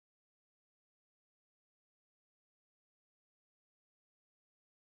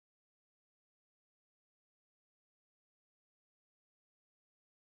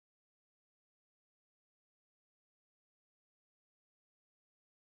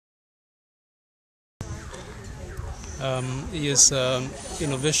Yes,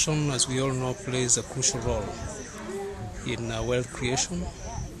 innovation, as we all know, plays a crucial role in wealth creation,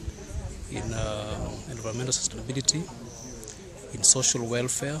 in environmental sustainability, in social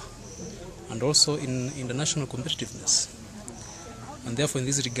welfare, and also in international competitiveness. And therefore, in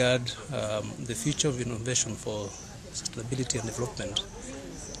this regard, the future of innovation for sustainability and development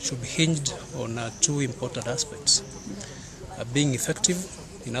should be hinged on two important aspects. Being effective,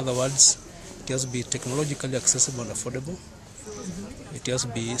 in other words, it has to be technologically accessible and affordable. It has to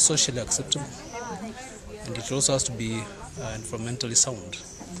be socially acceptable, and it also has to be environmentally sound.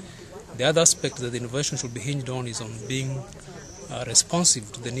 The other aspect that the innovation should be hinged on is on being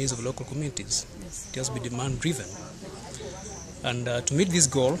responsive to the needs of local communities. It has to be demand-driven. And to meet this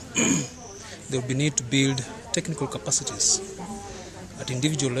goal, there will be need to build technical capacities at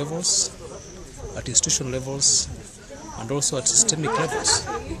individual levels, at institutional levels, and also at systemic levels.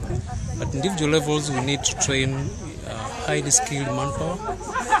 At individual levels, we need to train highly skilled manpower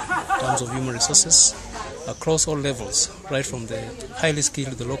in terms of human resources across all levels, right from the highly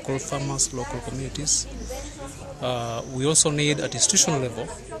skilled, the local farmers, local communities. We also need at institutional level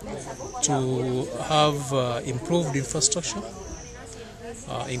to have improved infrastructure,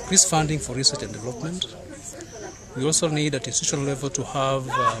 increased funding for research and development. We also need at institutional level to have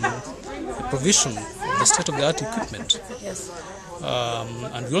a provision of the state-of-the-art equipment.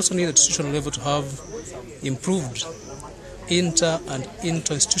 And we also need at institutional level to have improved inter- and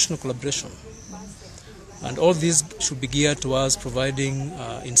inter-institutional collaboration. And all these should be geared towards providing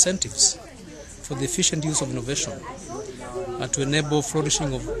incentives for the efficient use of innovation and to enable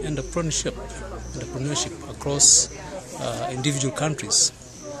flourishing of entrepreneurship across individual countries.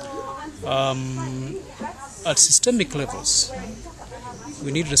 At systemic levels,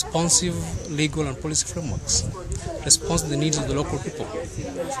 we need responsive legal and policy frameworks, response to the needs of the local people.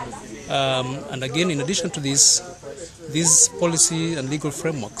 And again, in addition to this, these policy and legal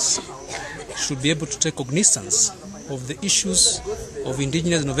frameworks should be able to take cognizance of the issues of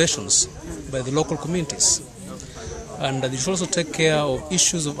indigenous innovations by the local communities. And they should also take care of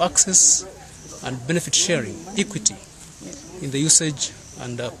issues of access and benefit sharing, equity in the usage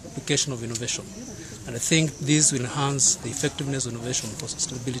and application of innovation. And I think this will enhance the effectiveness of innovation for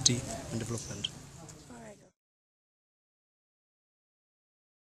sustainability and development.